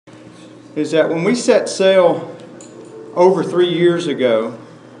is that when we set sail over 3 years ago,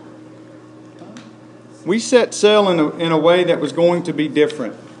 we set sail in a way that was going to be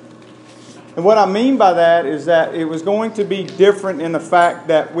different. And what I mean by that is that it was going to be different in the fact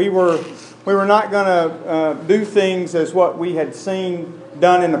that we were not going to do things as what we had seen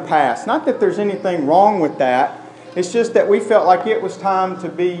done in the past. Not that there's anything wrong with that. It's just that we felt like it was time to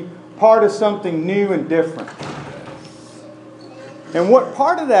be part of something new and different. And what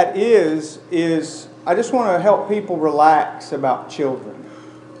part of that is I just want to help people relax about children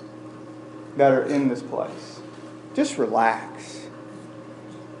that are in this place. Just relax.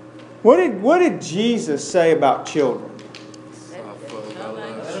 What did Jesus say about children?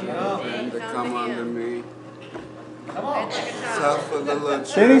 Come unto me. Suffer the little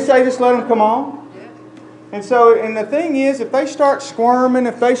children. Didn't he say just let them come on? And the thing is, if they start squirming,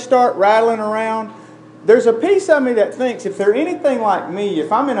 if they start rattling around, there's a piece of me that thinks if they're anything like me,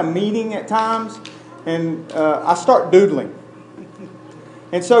 if I'm in a meeting at times and I start doodling.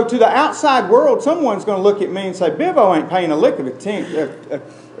 And so to the outside world, someone's going to look at me and say, Bivo ain't paying a lick of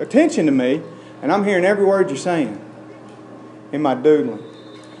attention to me, and I'm hearing every word you're saying in my doodling.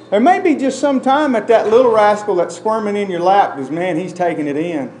 There may be just some time at that little rascal that's squirming in your lap because, man, he's taking it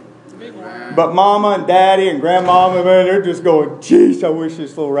in. But Mama and Daddy and Grandmama, man, they're just going, jeez, I wish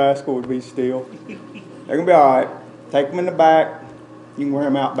this little rascal would be still. They're going to be all right. Take them in the back. You can wear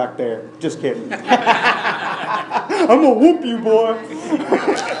them out back there. Just kidding. I'm going to whoop you, boy.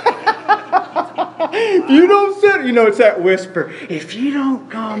 If you don't sit, it's that whisper. If you don't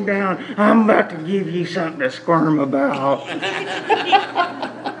calm down, I'm about to give you something to squirm about.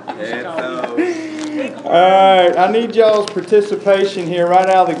 Alright, I need y'all's participation here right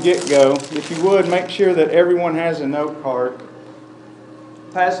out of the get-go. If you would, make sure that everyone has a note card.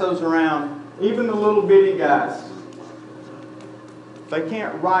 Pass those around. Even the little bitty guys. If they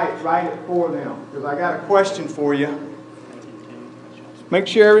can't write it for them. Because I got a question for you. Make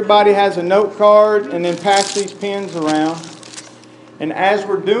sure everybody has a note card and then pass these pens around. And as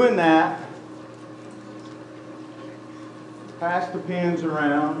we're doing that, pass the pens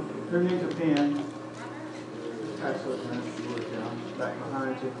around. Who needs a pen? Pass those around. Back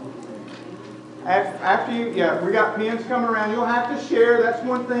behind you. After you, we got pens coming around. You'll have to share. That's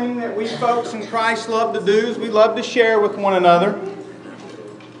one thing that we folks in Christ love to do is we love to share with one another.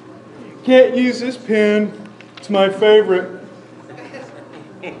 Can't use this pen. It's my favorite.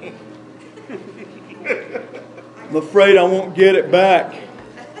 I'm afraid I won't get it back.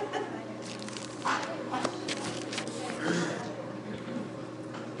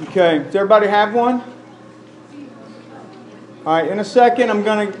 Okay, does everybody have one? All right, in a second I'm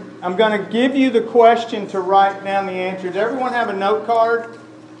gonna give you the question to write down the answer. Does everyone have a note card?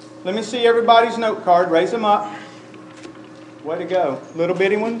 Let me see everybody's note card. Raise them up. Way to go. Little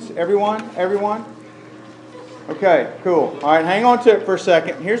bitty ones? Everyone? Okay, cool. All right, hang on to it for a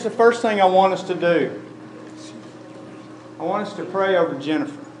second. Here's the first thing I want us to do. I want us to pray over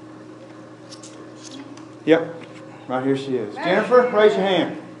Jennifer. Yep, right here she is. Jennifer, raise your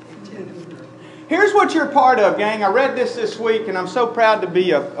hand. Here's what you're part of, gang. I read this week, and I'm so proud to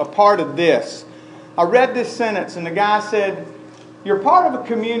be a part of this. I read this sentence, and the guy said, you're part of a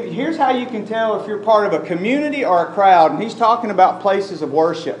community. Here's how you can tell if you're part of a community or a crowd. And he's talking about places of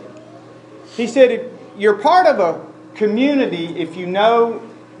worship. He said, you're part of a community if you know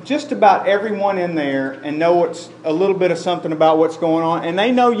just about everyone in there and know a little bit of something about what's going on, and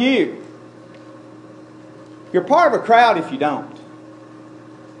they know you. You're part of a crowd if you don't.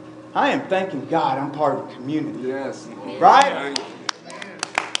 I am thanking God I'm part of a community. Yes. Right?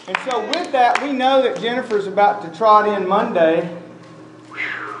 And so with that, we know that Jennifer's about to trot in Monday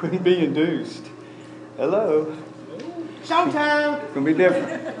and be induced. Hello. Showtime. It's going to be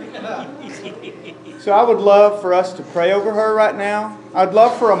different. So I would love for us to pray over her right now. I'd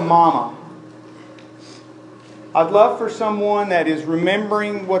love for a mama. I'd love for someone that is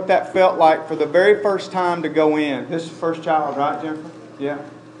remembering what that felt like for the very first time to go in. This is the first child, right, Jennifer? Yeah.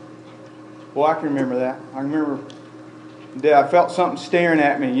 Well, I can remember that. I remember I felt something staring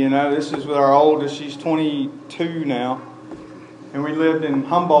at me, This is with our oldest. She's 22 now. And we lived in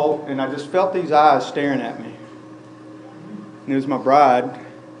Humboldt, and I just felt these eyes staring at me. And it was my bride.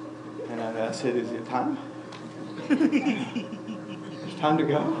 And I said, is it time? It's time to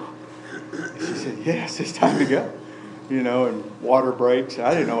go? She said, yes, it's time to go. And water breaks.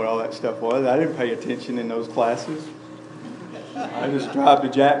 I didn't know what all that stuff was. I didn't pay attention in those classes. I just drive to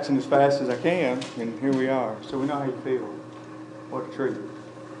Jackson as fast as I can, and here we are. So we know how you feel. What a treat.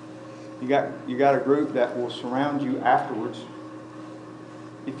 You got a group that will surround you afterwards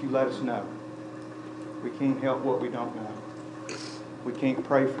if you let us know. We can't help what we don't know. We can't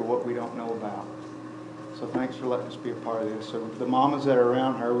pray for what we don't know about. So thanks for letting us be a part of this. So the mamas that are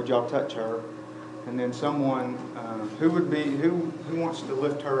around her, would y'all touch her? And then someone who wants to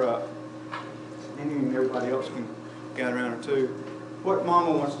lift her up? And everybody else can gather around her too. What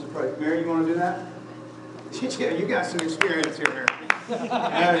mama wants to pray? Mary, you want to do that? Yeah, you got some experience here, Mary.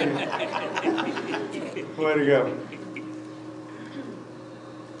 Way to go.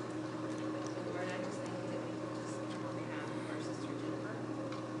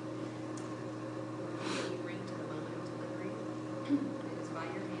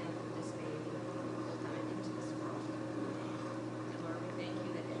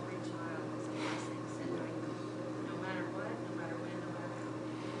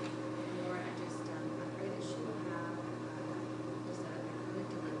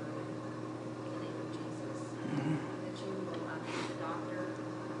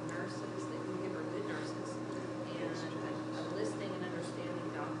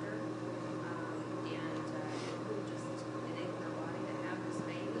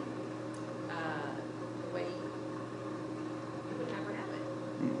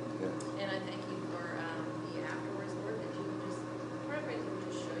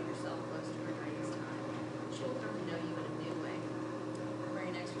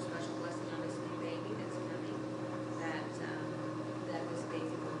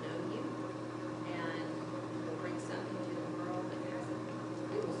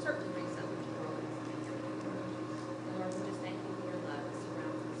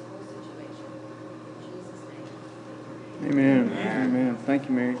 Amen. Amen. Thank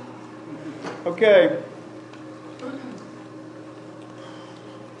you, Mary. Okay.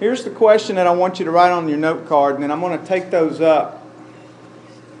 Here's the question that I want you to write on your note card, and then I'm going to take those up.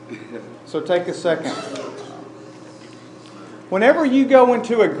 So take a second. Whenever you go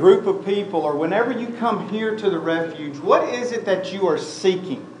into a group of people, or whenever you come here to the refuge, what is it that you are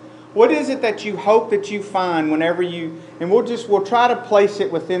seeking? What is it that you hope that you find whenever you... And we'll try to place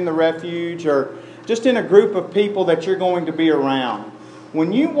it within the refuge, or just in a group of people that you're going to be around.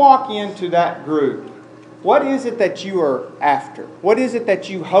 When you walk into that group, what is it that you are after? What is it that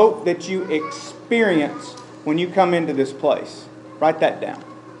you hope that you experience when you come into this place? Write that down.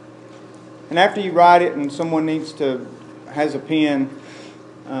 And after you write it and someone has a pen,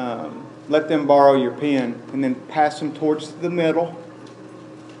 let them borrow your pen and then pass them towards the middle.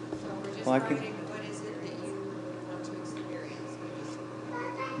 So we're just Like writing, what is it that you want to experience?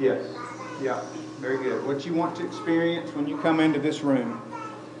 Yes. Yeah. Very good. What you want to experience when you come into this room.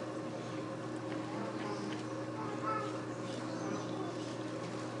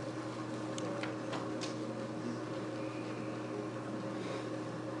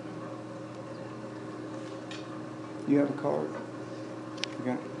 You have a card? You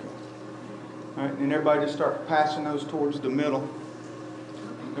got it? Okay. All right, and everybody just start passing those towards the middle.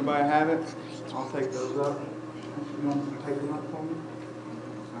 Everybody have it? I'll take those up. You want to take them up for me?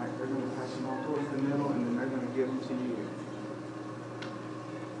 All right, they're going to pass them all towards the middle, and then they're going to give them to you.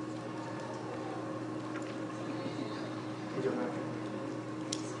 Put it back.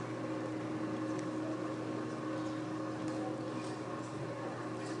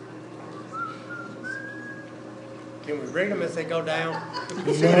 Can we bring them as they go down?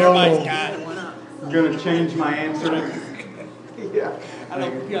 Everybody's got it. I'm going to change my answer. Yeah. I know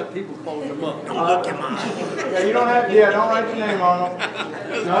we got people folding them up. Don't look at mine. Yeah, you don't have. Yeah, don't write your name on them.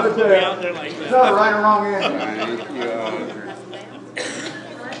 No, it's it's not a right or wrong answer. Thank you.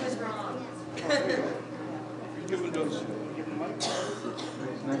 Mine was wrong.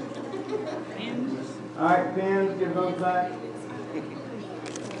 All right, pens. Give those back.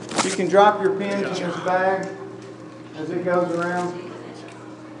 You can drop your pens in this bag as it goes around.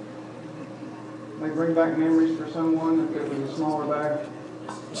 May bring back memories for someone if it was a smaller bag.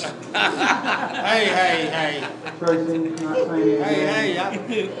 Hey. Tracy, not saying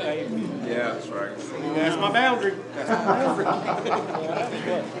anything. Hey. Yeah, that's right. That's my boundary.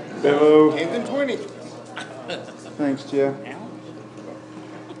 Boo. 10th and 20. Thanks, Jeff.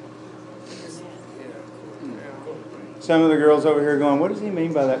 Some of the girls over here going, what does he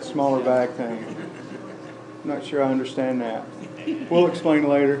mean by that smaller bag thing? I'm not sure I understand that. We'll explain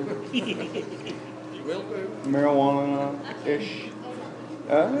later. Marijuana-ish.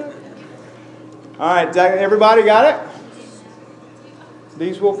 All right, everybody got it?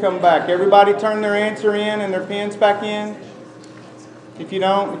 These will come back. Everybody turn their answer in and their pens back in. If you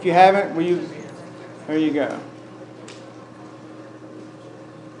haven't, there you go.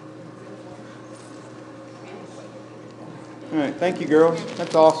 All right, thank you, girls.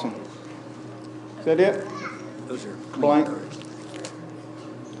 That's awesome. Is that it? Those are Blank.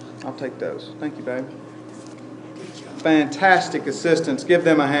 I'll take those. Thank you, babe. Good job. fantastic assistants. Give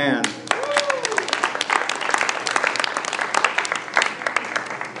them a hand.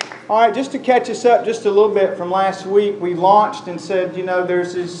 All right, just to catch us up just a little bit from last week, we launched and said, you know, there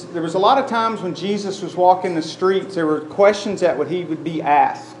was a lot of times when Jesus was walking the streets, there were questions that he would be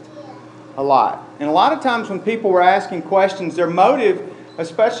asked a lot. And a lot of times when people were asking questions, their motive,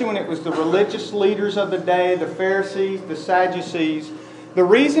 especially when it was the religious leaders of the day, the Pharisees, the Sadducees, the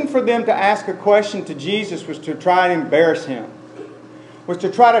reason for them to ask a question to Jesus was to try and embarrass Him, was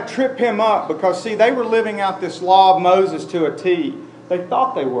to try to trip Him up, because, see, they were living out this law of Moses to a T. They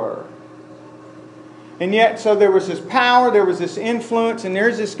thought they were. And yet, so there was this power, there was this influence, and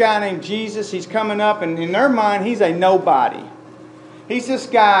there's this guy named Jesus. He's coming up, and in their mind, he's a nobody. He's this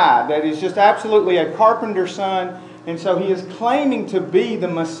guy that is just absolutely a carpenter's son, and so he is claiming to be the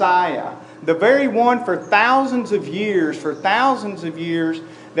Messiah. The very one for thousands of years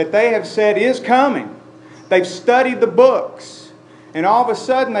that they have said is coming. They've studied the books. And all of a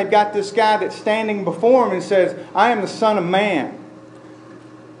sudden, they've got this guy that's standing before them and says, I am the Son of Man.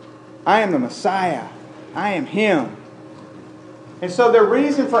 I am the Messiah. I am Him. And so their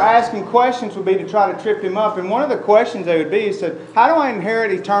reason for asking questions would be to try to trip Him up. And one of the questions they would be is, how do I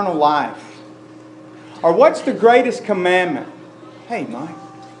inherit eternal life? Or what's the greatest commandment? Hey, Mike.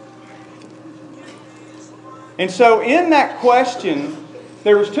 And so in that question,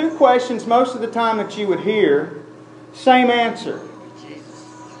 there was two questions most of the time that you would hear. Same answer.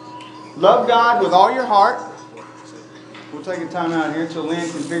 Love God with all your heart. We'll take a time out here until Lynn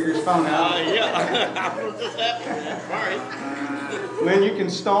can figure his phone out. Yeah. Sorry. Lynn, you can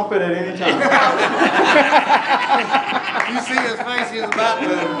stomp it at any time. You see his face, he's about to.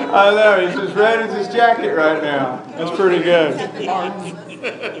 I know, he's as red as his jacket right now. That's pretty good.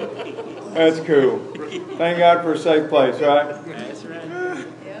 That's cool. Thank God for a safe place, right? That's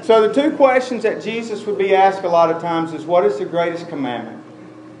right. So the two questions that Jesus would be asked a lot of times is, what is the greatest commandment?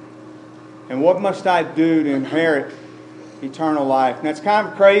 And what must I do to inherit eternal life? And that's kind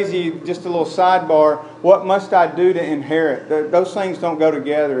of crazy, just a little sidebar. What must I do to inherit? Those things don't go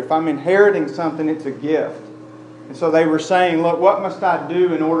together. If I'm inheriting something, it's a gift. And so they were saying, look, what must I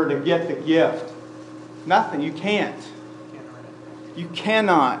do in order to get the gift? Nothing. You can't. You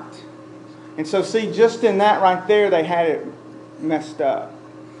cannot. And so see, just in that right there, they had it messed up.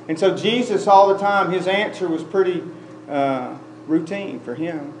 And so Jesus, all the time, His answer was pretty routine for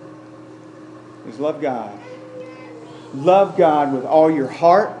Him. It was love God. Love God with all your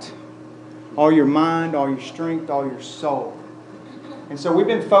heart, all your mind, all your strength, all your soul. And so we've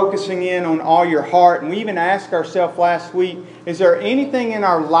been focusing in on all your heart. And we even asked ourselves last week, is there anything in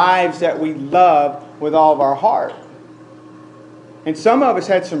our lives that we love with all of our heart? And some of us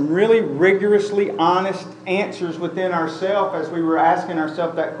had some really rigorously honest answers within ourselves as we were asking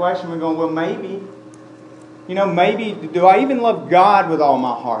ourselves that question. We're going, well, maybe. You know, maybe, do I even love God with all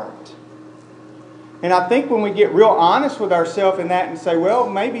my heart? And I think when we get real honest with ourselves in that and say, well,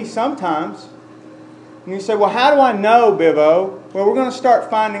 maybe sometimes. And you say, well, how do I know, Bivo? Well, we're going to start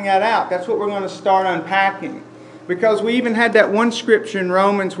finding that out. That's what we're going to start unpacking. Because we even had that one scripture in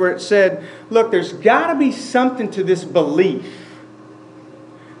Romans where it said, look, there's got to be something to this belief.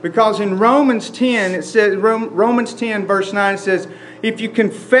 Because in Romans 10, it says, Romans 10 verse 9 says, if you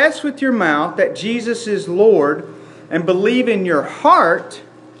confess with your mouth that Jesus is Lord and believe in your heart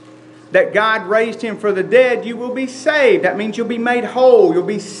that God raised Him for the dead, you will be saved. That means you'll be made whole. You'll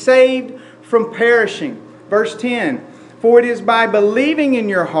be saved from perishing. Verse 10, for it is by believing in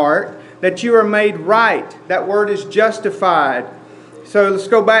your heart that you are made right. That word is justified. So let's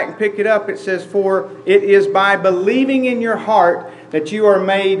go back and pick it up. It says, for it is by believing in your heart that you are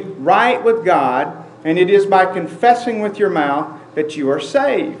made right with God, and it is by confessing with your mouth that you are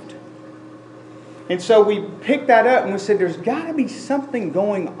saved. And so we picked that up and we said, there's got to be something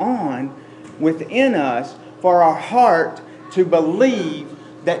going on within us for our heart to believe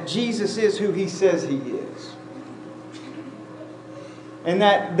that Jesus is who He says He is. And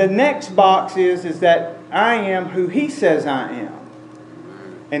that the next box is that I am who He says I am.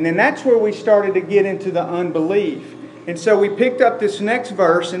 And then that's where we started to get into the unbelief. And so we picked up this next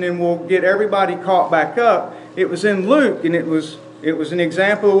verse, and then we'll get everybody caught back up. It was in Luke, and it was an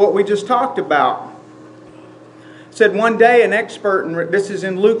example of what we just talked about. It said one day an expert, and this is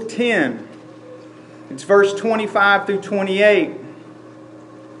in Luke 10. It's verse 25 through 28.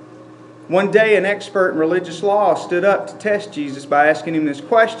 One day an expert in religious law stood up to test Jesus by asking Him this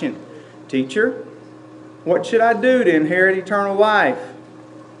question. Teacher, what should I do to inherit eternal life?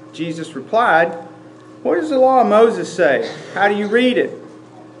 Jesus replied, what does the law of Moses say? How do you read it?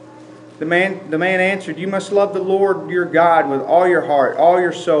 The man answered, you must love the Lord your God with all your heart, all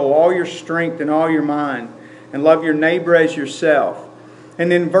your soul, all your strength, and all your mind. and love your neighbor as yourself.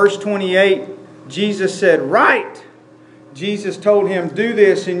 And in verse 28, Jesus said, right. Jesus told him, do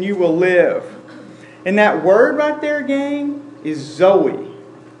this and you will live. And that word right there, gang, is Zoe.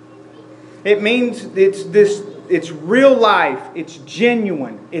 It means it's real life, it's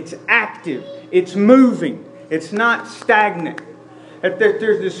genuine, it's active, it's moving, it's not stagnant. That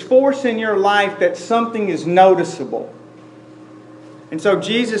there's this force in your life that something is noticeable. And so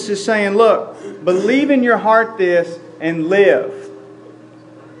Jesus is saying, look, believe in your heart this and live.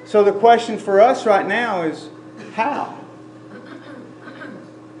 So the question for us right now is, how?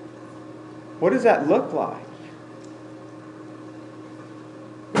 What does that look like?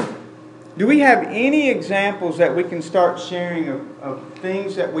 Do we have any examples that we can start sharing of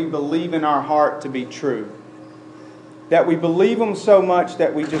things that we believe in our heart to be true? That we believe them so much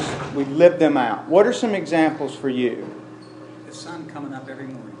that we live them out. What are some examples for you? The sun coming up every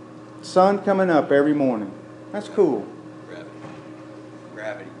morning. Sun coming up every morning. That's cool.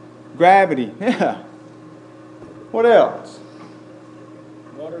 Gravity. Gravity, yeah. What else?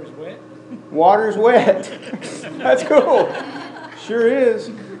 Water is wet. Water's wet. That's cool. Sure is.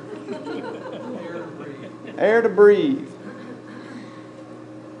 Air to breathe.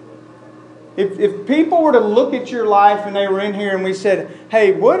 If people were to look at your life and they were in here and we said,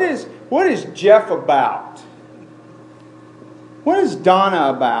 hey, what is Jeff about? What is Donna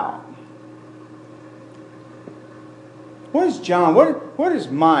about? What is John? What is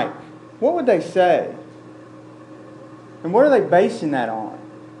Mike? What would they say? And what are they basing that on?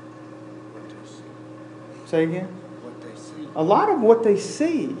 Say again? What they see. A lot of what they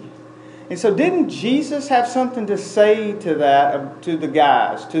see. And so didn't Jesus have something to say to that, to the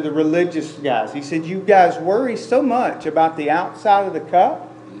guys, to the religious guys? He said, you guys worry so much about the outside of the cup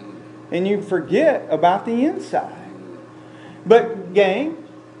and you forget about the inside. But gang,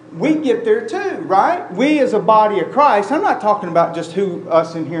 we get there too, right? We as a body of Christ, I'm not talking about just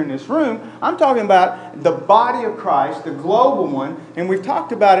us in here in this room. I'm talking about the body of Christ, the global one. And we've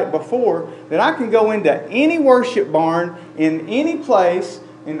talked about it before, that I can go into any worship barn in any place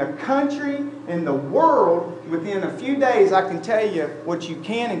in the country, in the world, within a few days I can tell you what you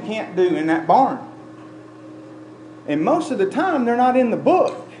can and can't do in that barn. And most of the time they're not in the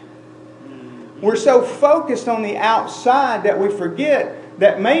book. We're so focused on the outside that we forget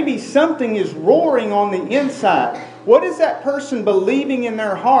that maybe something is roaring on the inside. What is that person believing in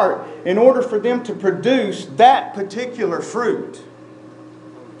their heart in order for them to produce that particular fruit?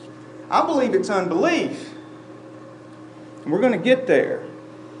 I believe it's unbelief. And we're going to get there.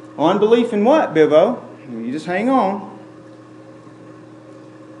 Unbelief in what, Bivo? You just hang on.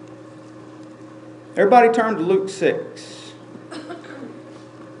 Everybody turn to Luke 6.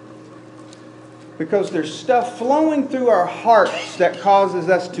 Because there's stuff flowing through our hearts that causes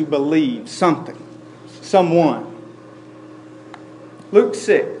us to believe something, someone. Luke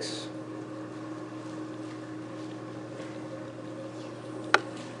 6.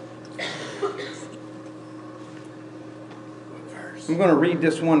 I'm going to read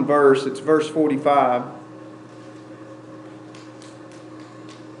this one verse. It's verse 45.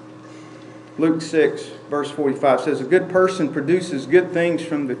 Luke 6, verse 45 says, a good person produces good things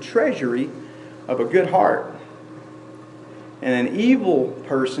from the treasury of a good heart. And an evil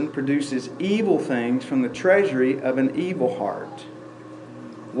person produces evil things from the treasury of an evil heart.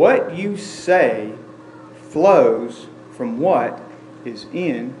 What you say flows from what is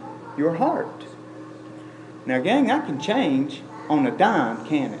in your heart. Now, gang, I can change on a dime,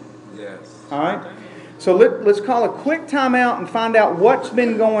 can it? Yes. All right? So let's call a quick time out and find out what's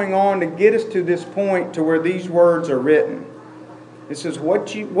been going on to get us to this point to where these words are written. It says,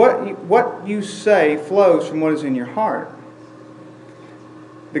 what you say flows from what is in your heart.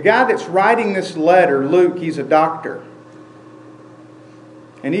 The guy that's writing this letter, Luke, he's a doctor.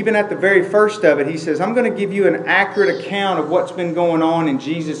 And even at the very first of it, he says, I'm going to give you an accurate account of what's been going on in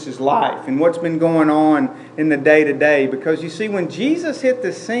Jesus' life and what's been going on in the day-to-day. Because you see, when Jesus hit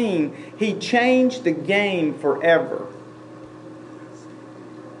the scene, He changed the game forever.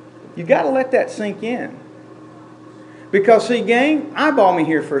 You got to let that sink in. Because see, gang, eyeball me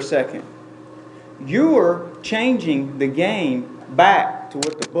here for a second. You're changing the game back to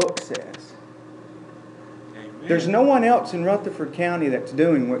what the book says. There's no one else in Rutherford County that's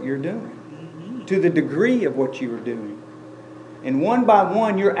doing what you're doing, to the degree of what you are doing. And one by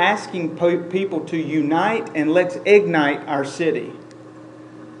one, you're asking people to unite and let's ignite our city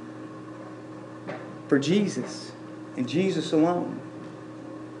for Jesus and Jesus alone.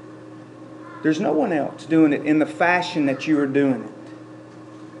 There's no one else doing it in the fashion that you are doing it.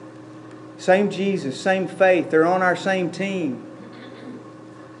 Same Jesus, same faith. They're on our same team.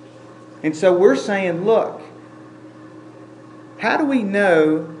 And so we're saying, look, How do we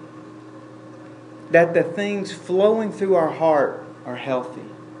know that the things flowing through our heart are healthy?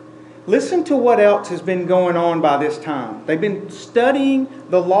 Listen to what else has been going on by this time. They've been studying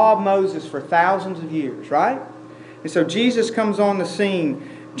the law of Moses for thousands of years, right? And so Jesus comes on the scene.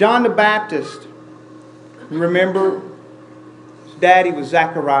 John the Baptist, remember, his daddy was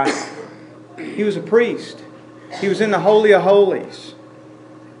Zechariah. He was a priest. He was in the Holy of Holies.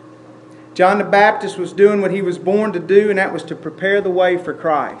 John the Baptist was doing what he was born to do, and that was to prepare the way for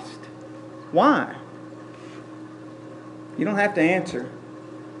Christ. Why? You don't have to answer.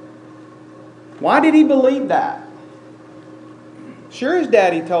 Why did he believe that? Sure, his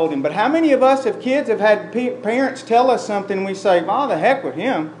daddy told him, but how many of us, if kids have had parents tell us something and we say, "Oh, the heck with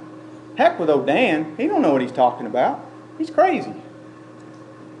him. Heck with old Dan. He don't know what he's talking about. He's crazy."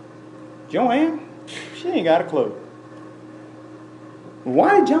 Joanne, she ain't got a clue.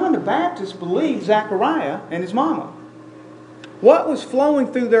 Why did John the Baptist believe Zechariah and his mama? What was flowing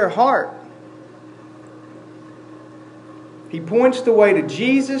through their heart? He points the way to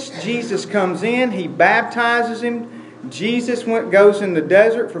Jesus. Jesus comes in. He baptizes him. Jesus goes in the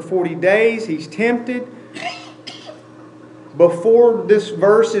desert for 40 days. He's tempted. Before this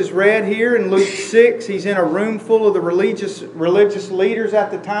verse is read here in Luke 6, he's in a room full of the religious leaders at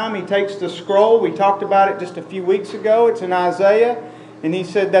the time. He takes the scroll. We talked about it just a few weeks ago. It's in Isaiah. And he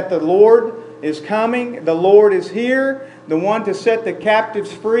said that the Lord is coming. The Lord is here. The one to set the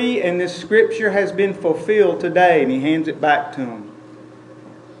captives free. And this scripture has been fulfilled today. And he hands it back to them.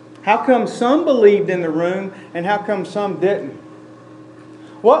 How come some believed in the room and how come some didn't?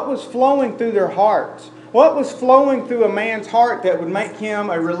 What was flowing through their hearts? What was flowing through a man's heart that would make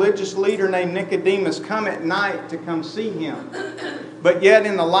him, a religious leader named Nicodemus, come at night to come see him? But yet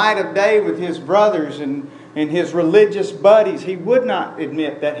in the light of day with his brothers and his religious buddies, he would not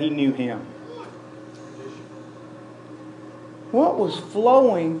admit that he knew him. What was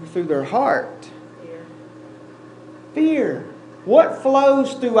flowing through their heart? Fear. What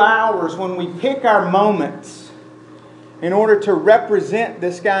flows through ours when we pick our moments in order to represent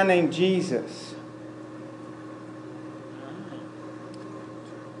this guy named Jesus?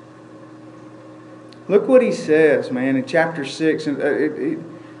 Look what he says, man, in chapter 6.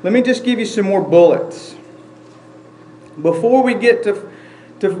 Let me just give you some more bullets. Before we get to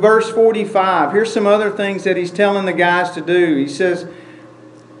verse 45, here's some other things that he's telling the guys to do. He says,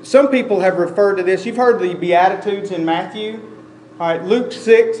 some people have referred to this. You've heard the Beatitudes in Matthew. All right, Luke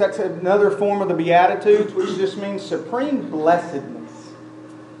 6, that's another form of the Beatitudes, which just means supreme blessedness.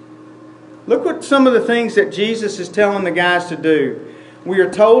 Look what some of the things that Jesus is telling the guys to do. We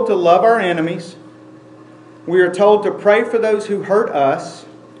are told to love our enemies. We are told to pray for those who hurt us.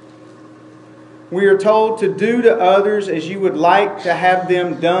 We are told to do to others as you would like to have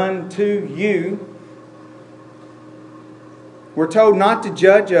them done to you. We're told not to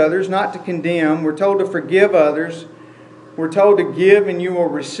judge others, not to condemn. We're told to forgive others. We're told to give and you will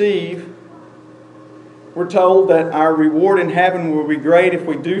receive. We're told that our reward in heaven will be great if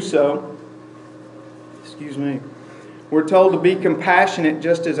we do so. Excuse me. We're told to be compassionate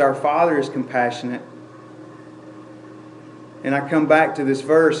just as our Father is compassionate. And I come back to this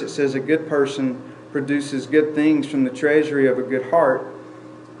verse. It says a good person produces good things from the treasury of a good heart,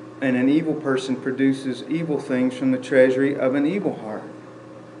 and an evil person produces evil things from the treasury of an evil heart.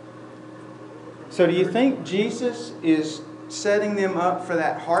 So do you think Jesus is setting them up for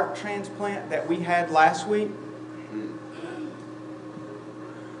that heart transplant that we had last week?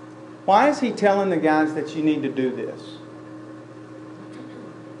 Why is he telling the guys that you need to do this?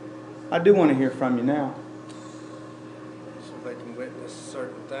 I do want to hear from you now. So they can witness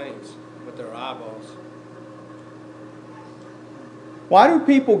certain things with their eyeballs. Why do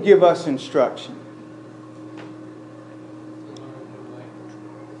people give us instruction?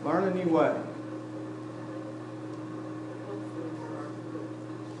 Learn a new way.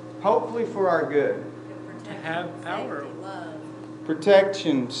 Hopefully for our good. To have power.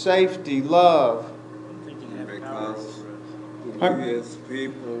 Protection, safety, love. Because we as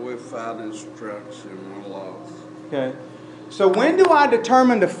people without instruction were lost. Okay. So when do I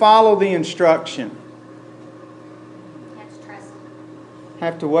determine to follow the instruction? Have to trust.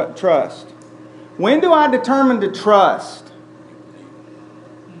 Have to what? Trust. When do I determine to trust?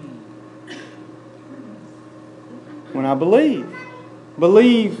 When I believe.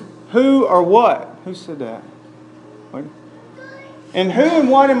 Believe who or what? Who said that? What? And who and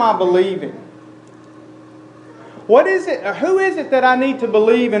what am I believing? What is it? Or who is it that I need to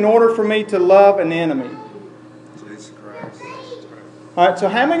believe in order for me to love an enemy? Jesus Christ. All right, so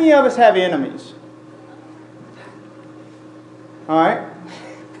how many of us have enemies? All right.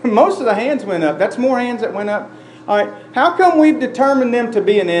 Most of the hands went up. That's more hands that went up. All right, how come we've determined them to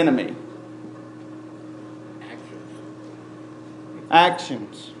be an enemy?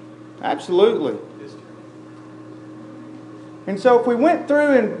 Actions. Absolutely. And so if we went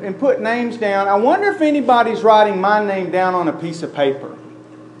through and put names down, I wonder if anybody's writing my name down on a piece of paper.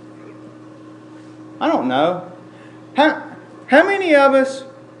 I don't know. How many of us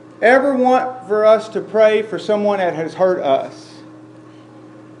ever want for us to pray for someone that has hurt us?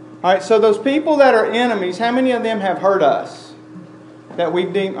 All right, so those people that are enemies, how many of them have hurt us? That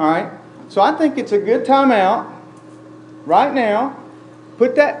we've deemed, all right? So I think it's a good time out right now.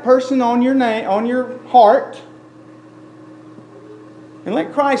 Put that person on your name, on your heart, and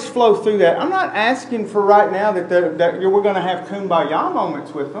let Christ flow through that. I'm not asking for right now that we're going to have kumbaya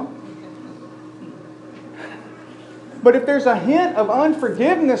moments with them. But if there's a hint of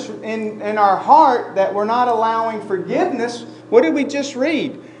unforgiveness in our heart that we're not allowing forgiveness, what did we just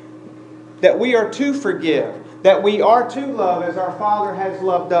read? That we are to forgive. That we are to love as our Father has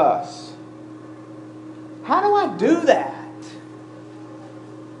loved us. How do I do that?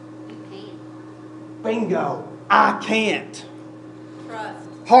 Bingo. I can't. Trust.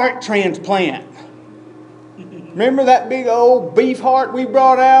 Heart transplant. Remember that big old beef heart we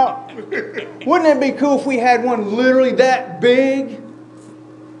brought out? Wouldn't it be cool if we had one literally that big?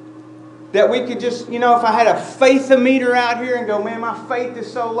 That we could just, if I had a faith-o-meter out here and go, man, my faith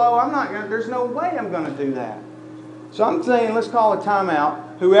is so low, there's no way I'm going to do that. So I'm saying, let's call a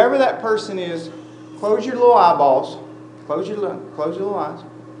timeout. Whoever that person is, close your little eyeballs. Close your little eyes.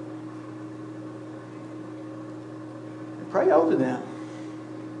 And pray over them.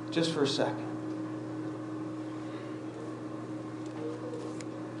 Just for a second.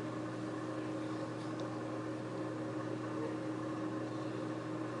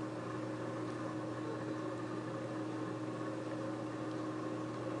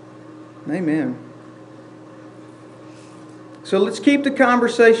 Amen. So let's keep the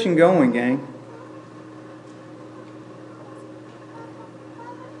conversation going, gang.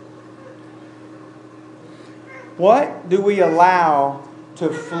 What do we allow to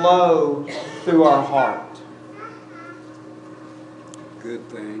flow through our heart? Good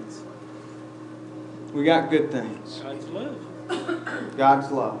things. We got good things. God's love.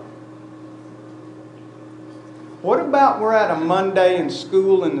 God's love. What about we're at a Monday in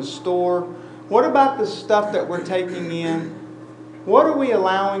school, in the store? What about the stuff that we're taking in? What are we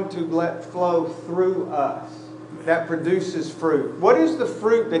allowing to let flow through us that produces fruit? What is the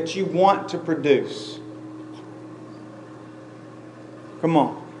fruit that you want to produce? Come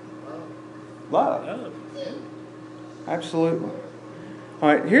on. Love. Love. Absolutely. All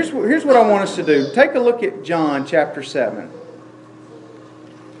right, here's what I want us to do. Take a look at John chapter 7.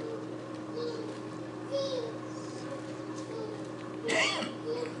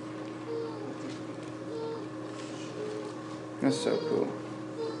 That's so cool.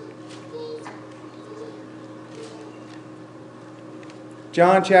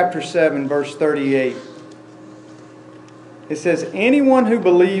 John chapter 7, verse 38. It says, anyone who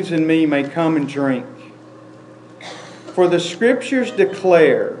believes in me may come and drink. For the Scriptures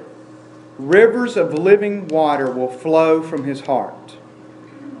declare, rivers of living water will flow from his heart.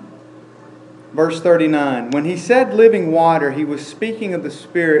 Verse 39. When he said living water, he was speaking of the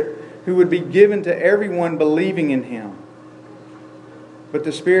Spirit who would be given to everyone believing in him. But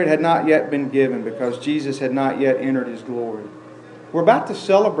the Spirit had not yet been given because Jesus had not yet entered his glory. We're about to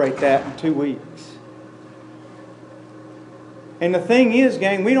celebrate that in 2 weeks. And the thing is,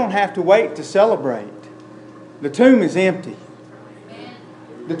 gang, we don't have to wait to celebrate. The tomb is empty.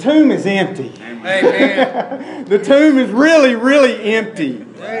 The tomb is empty. Amen. The tomb is really, really empty.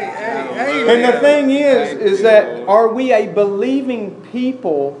 And the thing is that are we a believing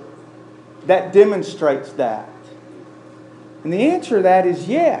people that demonstrates that? And the answer to that is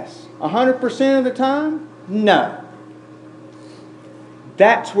yes. 100% of the time? No.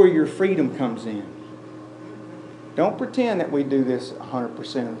 That's where your freedom comes in. Don't pretend that we do this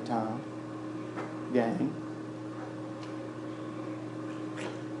 100% of the time, gang.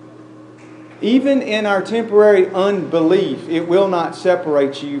 Even in our temporary unbelief, it will not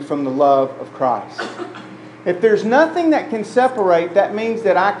separate you from the love of Christ. If there's nothing that can separate, that means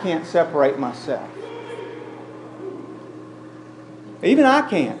that I can't separate myself. Even I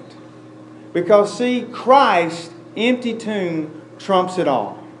can't. Because see, Christ, empty tomb, trumps it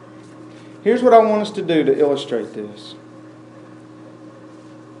all. Here's what I want us to do to illustrate this.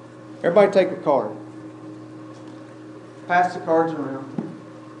 Everybody take a card. Pass the cards around.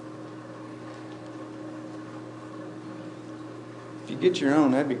 If you get your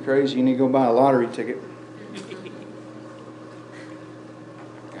own, that'd be crazy. You need to go buy a lottery ticket.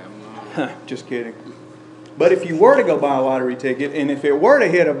 Just kidding. But if you were to go buy a lottery ticket, and if it were to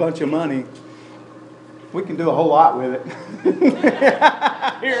hit a bunch of money, we can do a whole lot with it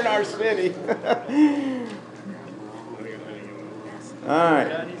here in our city. All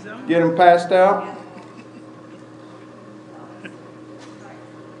right, get them passed out.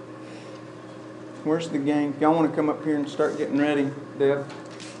 Where's the gang? Y'all want to come up here and start getting ready, Deb?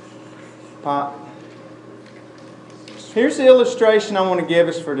 Pop. Here's the illustration I want to give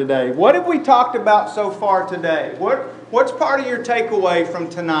us for today. What have we talked about so far today? What's part of your takeaway from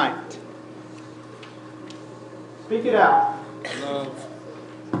tonight? Speak it out. Love.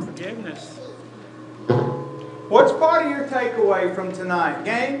 Forgiveness. What's part of your takeaway from tonight,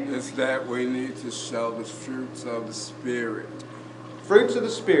 gang? It's that we need to show the fruits of the Spirit. Fruits of the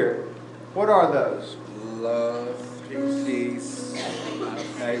Spirit. What are those? Love, peace,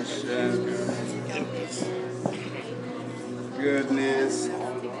 patience, goodness,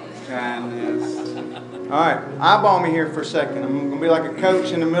 kindness. All right, eyeball me here for a second. I'm going to be like a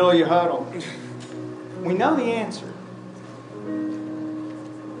coach in the middle of your huddle. We know the answer.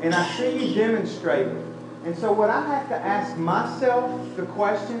 And I see you demonstrating. And so what I have to ask myself, the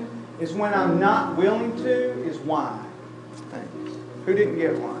question, is when I'm not willing to, is why? Thanks. Who didn't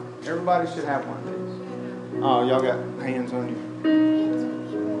get one? Everybody should have one of these. Oh, y'all got hands on you.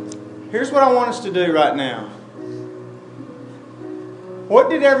 Here's what I want us to do right now. What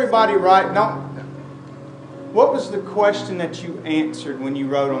did everybody write? No. What was the question that you answered when you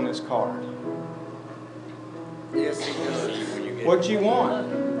wrote on this card? Yes, it does. What you want.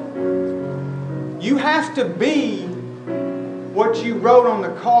 You have to be what you wrote on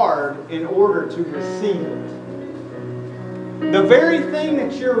the card in order to receive it. The very thing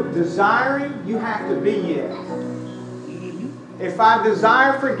that you're desiring, you have to be it. If I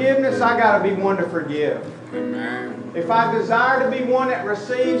desire forgiveness, I got to be one to forgive. Amen. If I desire to be one that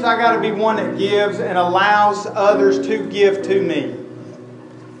receives, I got to be one that gives and allows others to give to me.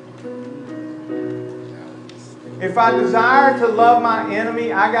 If I desire to love my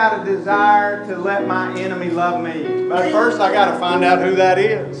enemy, I got to desire to let my enemy love me. But first, I got to find out who that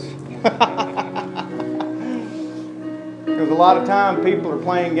is. Because a lot of time people are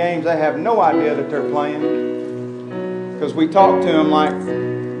playing games they have no idea that they're playing. Because we talk to them like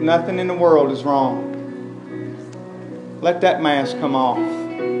nothing in the world is wrong. Let that mask come off.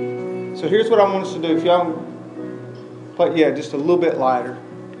 So here's what I want us to do. If y'all play, just a little bit lighter.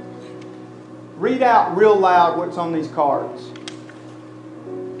 Read out real loud what's on these cards.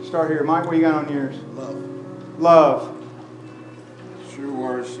 Start here. Mike, what you got on yours? Love. Love. True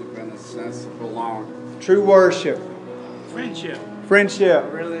worship and a sense of belonging. True worship. Friendship.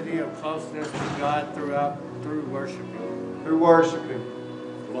 Friendship. Reality of closeness to God through worshiping. Through worshiping.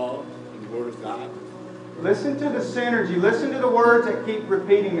 Love and the Word of God. Listen to the synergy. Listen to the words that keep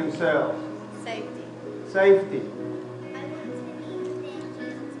repeating themselves. Safety. Safety. I want to be within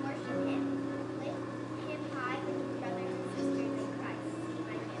Jesus, worship Him, lift Him high with brothers and sisters in Christ. See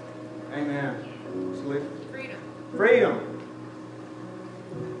my family. Amen. Sleep. Freedom. Freedom.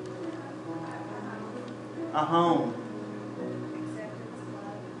 A home.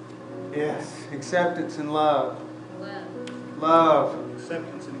 Yes. Acceptance and love. Love. Love.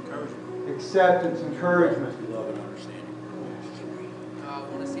 Acceptance and encouragement. Acceptance, encouragement. Love and understanding. I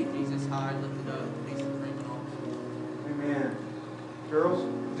want to see Jesus high, lifted up, peace and freedom and all. Amen. Girls,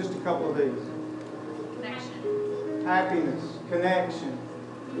 just a couple of these. Connection. Happiness, connection,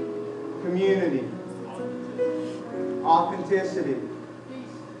 community, authenticity,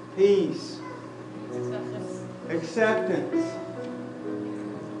 peace, acceptance, acceptance.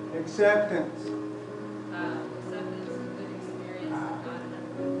 Acceptance, good experience, God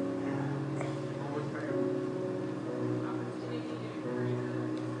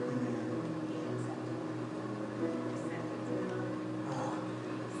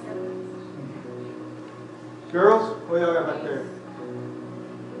Girls, what y'all got back there?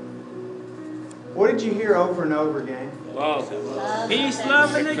 What did you hear over and over again? Love. Peace,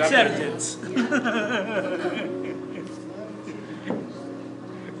 love, and acceptance.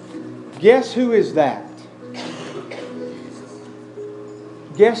 Guess who is that?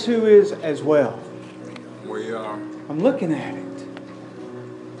 Guess who is as well? We are. I'm looking at it.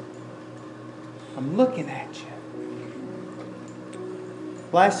 I'm looking at you.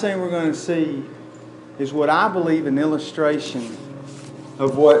 Last thing we're going to see is what I believe an illustration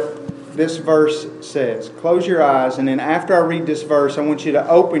of what this verse says. Close your eyes, and then after I read this verse, I want you to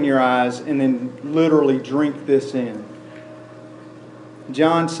open your eyes and then literally drink this in.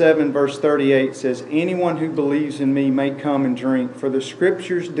 John 7 verse 38 says, "Anyone who believes in me may come and drink, for the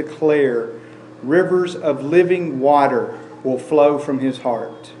Scriptures declare rivers of living water will flow from his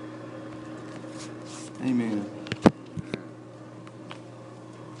heart." Amen.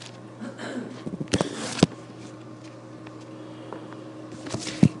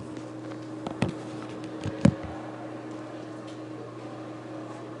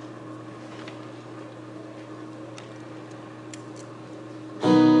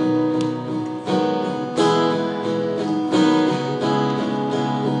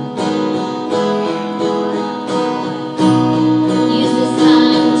 Use this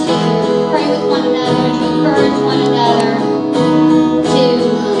time to pray with one another, to encourage one another, to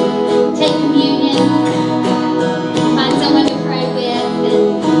take communion, find someone to pray with,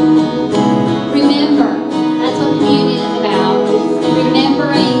 and remember. That's what communion is about, is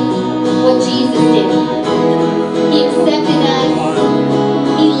remembering what Jesus did. He accepted us.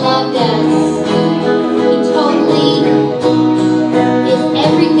 He loved us. He totally is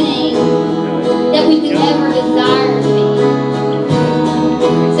everything that we could ever desire to be.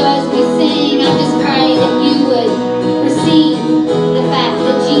 So as we sing, I just pray that you would receive the fact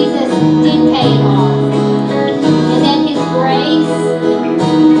that Jesus did pay it all. And that His grace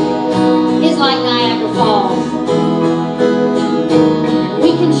is like Niagara Falls.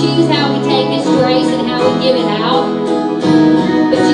 We can choose how we take His grace and how we give it out.